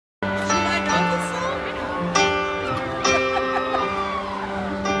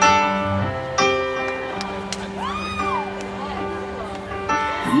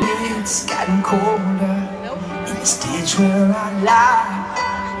getting colder. In the stitch where I lie,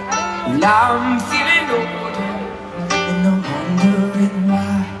 well, I'm feeling older, and I'm wondering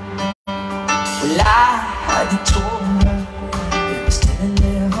why. Well, I had told her it was till I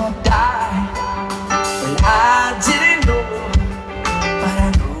live or die. Well, I didn't know her, but I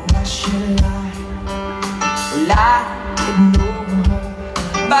know I should lie. Well, I didn't know her,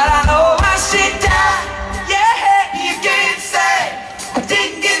 but I know I should die. Yeah, you can't say I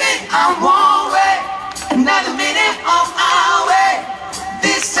didn't give it, I won't wait another minute on our way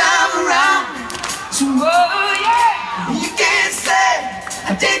this time around. So, oh yeah, you can't say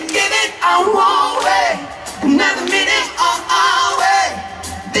I didn't give it, I won't wait another minute on our way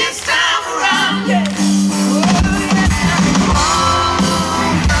this time around. Yeah.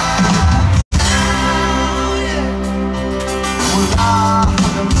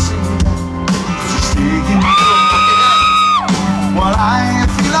 Well, I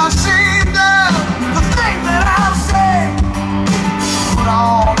feel ashamed of the thing that I'll say. Put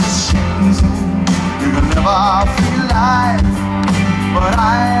all the chains on, you can never feel life. But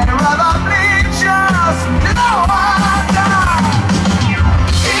I'd rather bleed just to know I die. You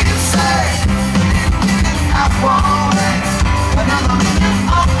say I want it, another minute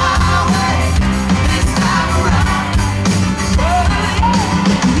on my way this time around.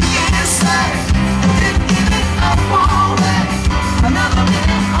 You can't say I want it, another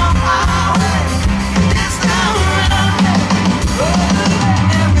minute on my way this time around.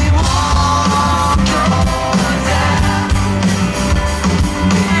 And we won't go down.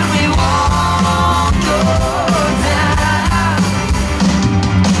 And we won't go down.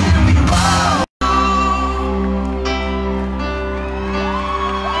 And we won't.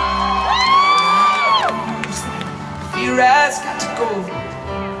 Fear has got to go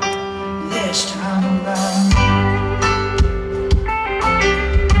this time around.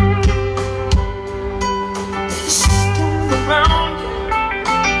 This time around,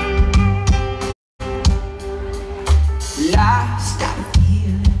 I started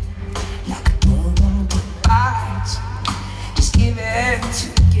feeling like I don't want goodbyes. Just give it to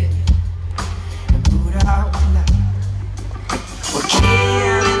get it and put out the light. We're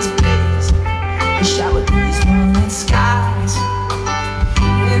cannons blazing and shower these moonlit skies.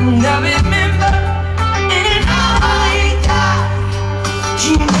 And I remember, and I died.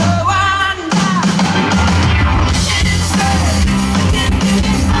 You know I died. And it said,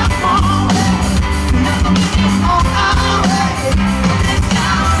 I want it, another minute on our way this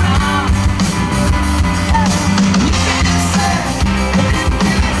time around. You can't say,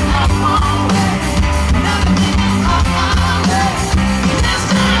 I want it, another minute on our way this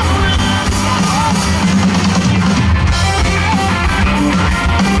time around.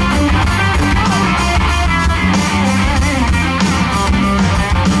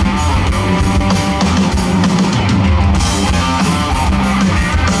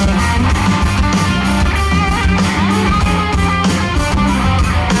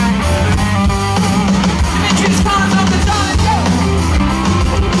 Dimitri's calling up the time and go.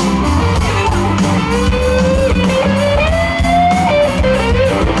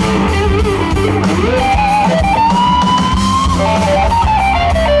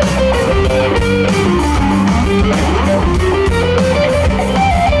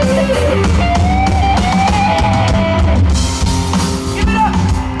 Give it up.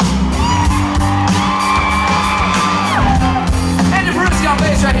 And the Brucey on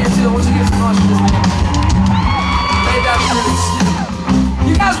bass right here too. I want you to get some noise for this man. Lay down really slow.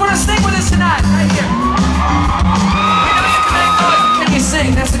 You guys want to sing with us tonight, right here? We know you can make noise, but can you sing?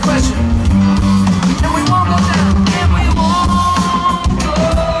 That's the question. And we won't go down. And we won't go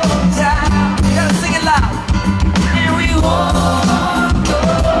down. You gotta sing it loud. And we won't go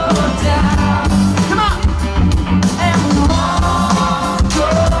down. Come on. And we won't go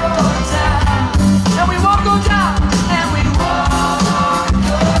down. And we won't go down. And we won't go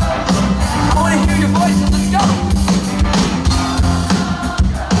down. I wanna hear your voices. Let's go.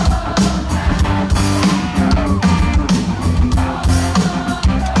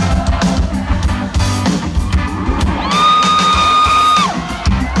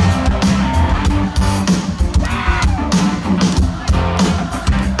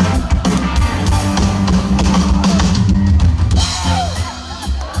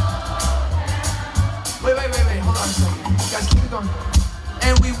 Wait, hold on a second. You guys keep it going.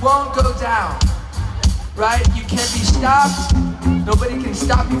 And we won't go down. Right? You can't be stopped. Nobody can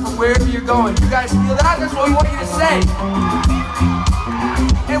stop you from wherever you're going. You guys feel that? That's what we want you to say.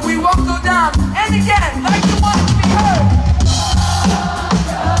 And we won't go down. And again, like you want it to be heard.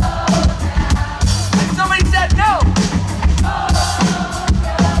 And somebody said no.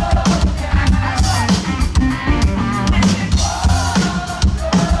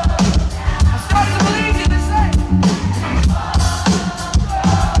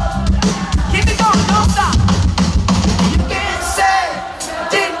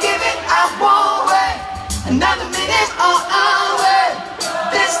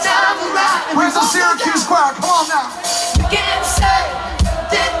 Syracuse choir, come on now. You can't say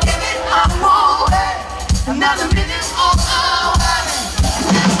that give it up all way. Another minute on our way.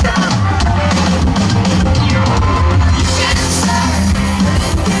 Let's go. You can't say that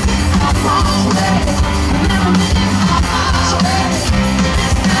give it up all way. Another minute on our way.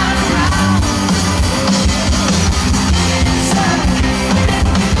 Let's go around. You can't say that give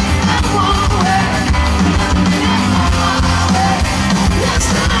it up all way. Another minute on our way. Let's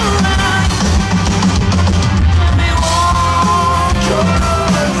go around. We won't go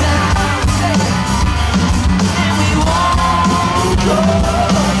down, say it. And we won't go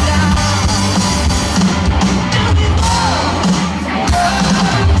down. And we won't go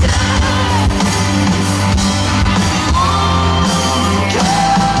down. We won't go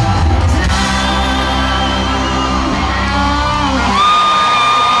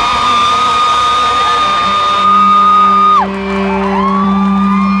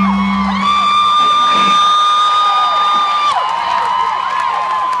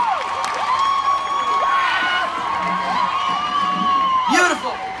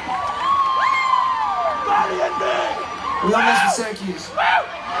beautiful. We all mess with Syracuse.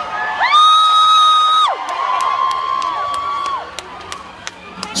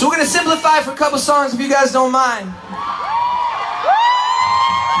 So we're gonna simplify for a couple songs if you guys don't mind.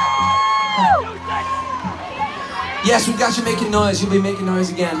 Yes, we got you making noise. You'll be making noise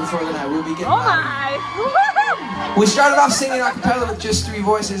again before the night. We'll be getting loud. We started off singing a cappella with just 3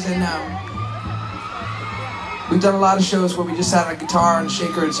 voices, and we've done a lot of shows where we just had a guitar and a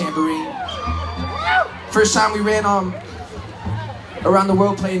shaker and a tambourine. First time we ran around the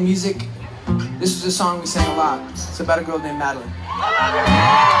world playing music, this was a song we sang a lot. It's about a girl named Madeline.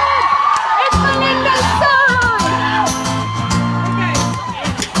 It's the Nicholas song! Okay.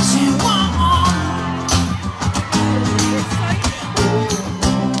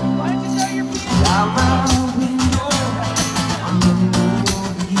 Why don't you show your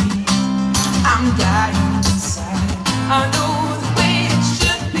I'm dying inside. I know the way it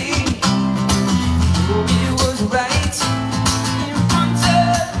should be. It was right in front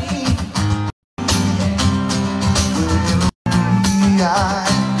of me.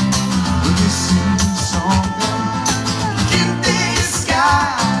 Will you sing something in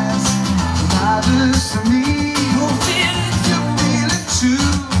disguise? Matters to me. You feel it too.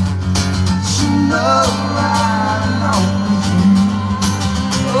 You know I belong with you.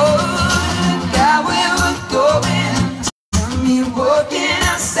 Oh, God, where we're going. Tell me what can I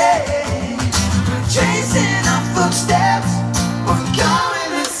say? Tracing our footsteps. We're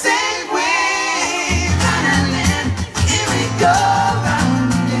going the same way. Madeline, here we go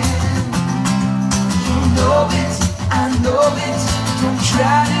round again. You know it, I know it. Don't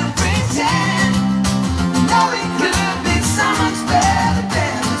try to pretend. You know it could be so much better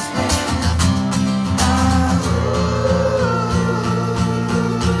than this man.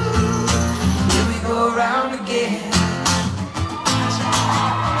 Here we go round again.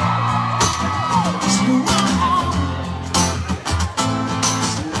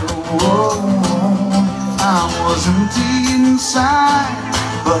 I was empty inside,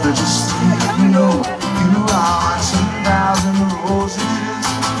 but I just didn't know you are 10,000 roses.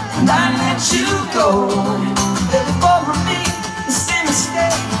 And I let you go. Baby, for me, the same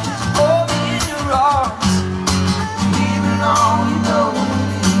mistake. Hold me in your arms. Leaving all you know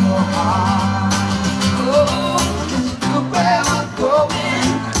in your heart. Oh, 'cause look where we're going.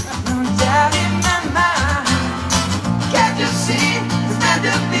 No doubt in my mind. Can't you see it's meant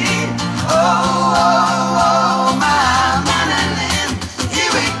to be? Oh, oh, oh, my Madeline.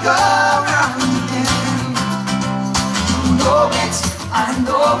 Here we go round again. You know it, I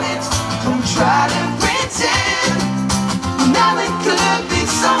know it. Don't try to pretend.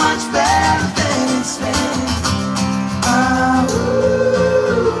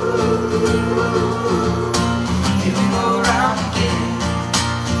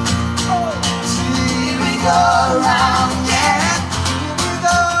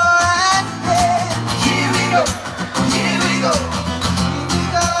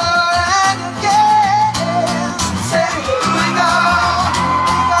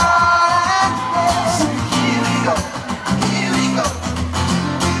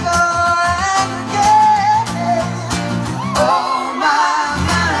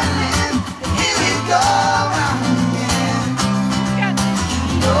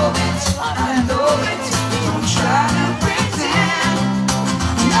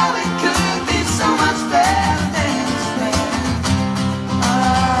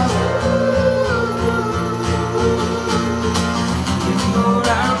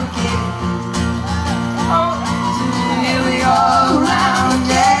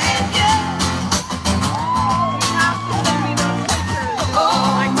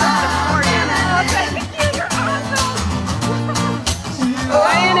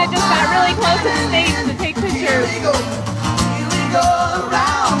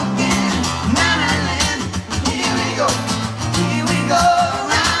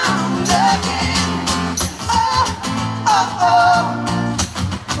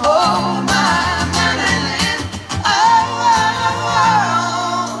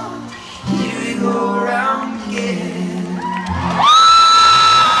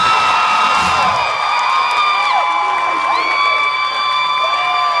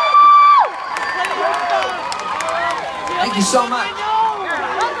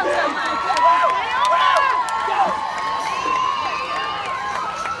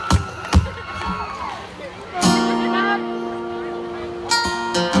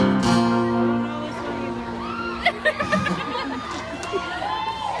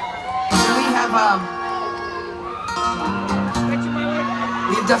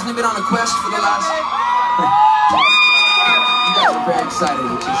 we've definitely been on a quest for the last. You guys are very excited,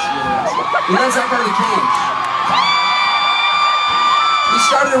 which is really awesome. We let that out of the cage. We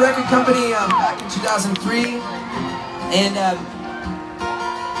started a record company back in 2003, and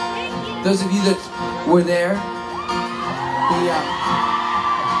those of you that were there,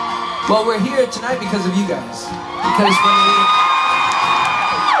 well, we're here tonight because of you guys. Because when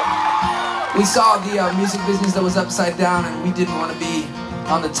we saw the music business that was upside down, and we didn't want to be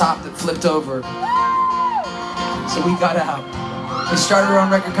on the top that flipped over, so we got out. We started our own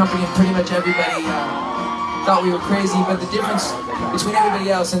record company, and pretty much everybody thought we were crazy, but the difference between everybody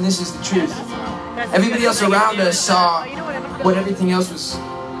else, and this is the truth, everybody else around us saw what everything else was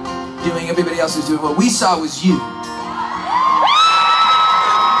doing, everybody else was doing. What we saw was you.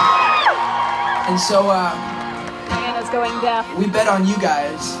 And so Diana's going deaf. we bet on you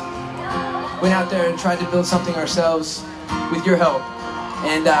guys, went out there and tried to build something ourselves with your help.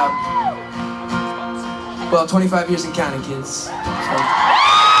 And well, 25 years and counting, kids.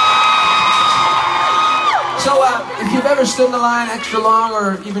 So if you've ever stood in the line extra long,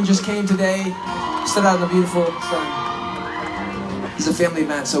 or even just came today, stood out in the beautiful sun, it's a family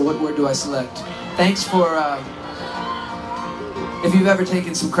event, so what word do I select? Thanks for, if you've ever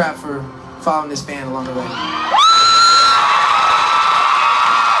taken some crap for following this band along the way.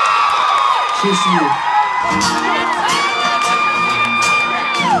 Cheers to you.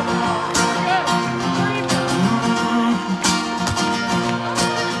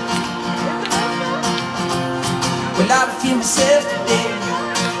 Well, I feel myself today,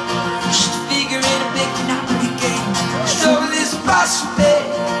 just a figure in a big Monopoly game. Struggle is a price you pay.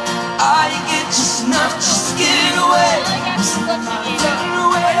 All you get just enough just to get it away. I'm sitting running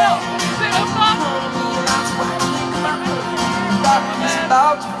away. Darkness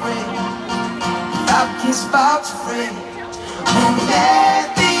about to break. Darkness about to break. And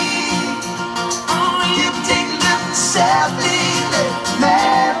maybe you can take a look at yourself, baby.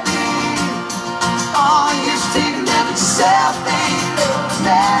 Maybe you should take a look at yourself, baby.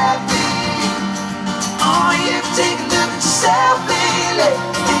 Maybe you can take a look at yourself, baby.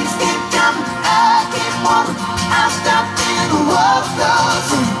 Things keep coming, I keep wanting. I stop feeling the world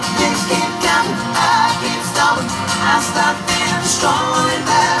closing. Things keep coming, I keep stopping. I stop feeling strong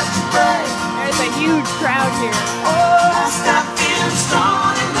enough to break. There's a huge crowd here. Oh, I stop feeling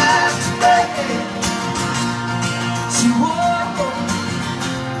strong enough to break. See, whoa,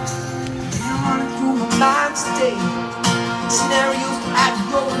 you're running through my mind today. Scenarios at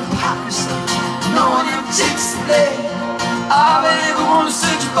roll hypocrisy. No one ever takes the blame. All I ever want is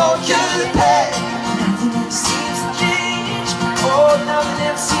search for your pain. Nothing ever seems to change. Oh, nothing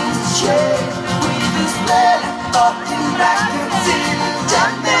ever seems to change. We just play like fucking records in a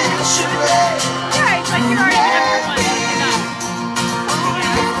dimension. Yeah, it's like you're already gonna have one.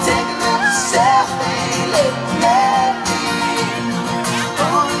 Take a look at yourself, baby. Maybe.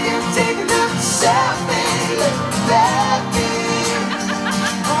 Oh, you take a look at yourself, baby. Maybe.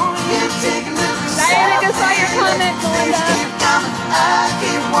 Oh, you take a look at yourself. Diana just saw your comment, Things Melinda. keep coming, I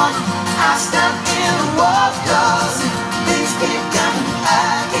keep wanting. I stop feeling what closing. Things keep coming,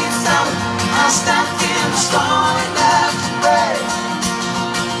 I keep stopping. I stop feeling strong enough to break.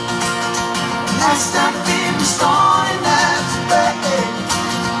 I stop feeling strong enough to break.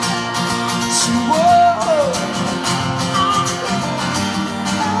 So whoa.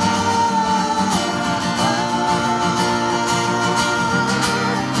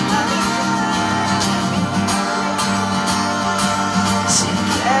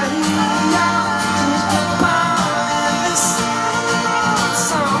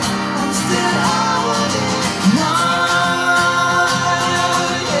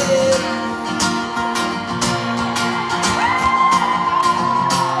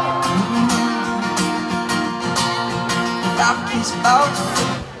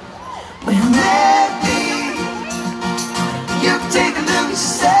 Well, maybe you take a look at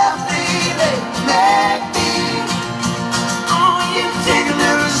yourself, baby. Maybe you take a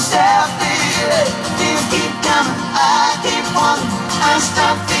look at yourself, baby. Things keep coming, I keep wanting. I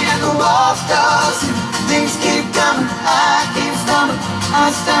stop feeling the walls closing. Things keep coming, I keep stumbling. I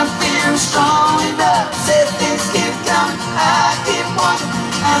stop feeling strong enough. Said things keep coming, I keep wanting.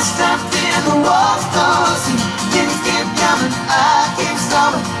 I stop feeling the walls closing. Things keep coming, I keep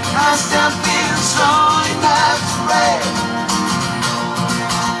stumbling. I stop feeling strong enough to break.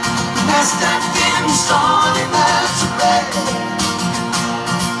 I stop feeling strong enough to break.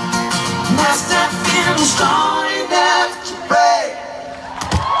 I stop feeling strong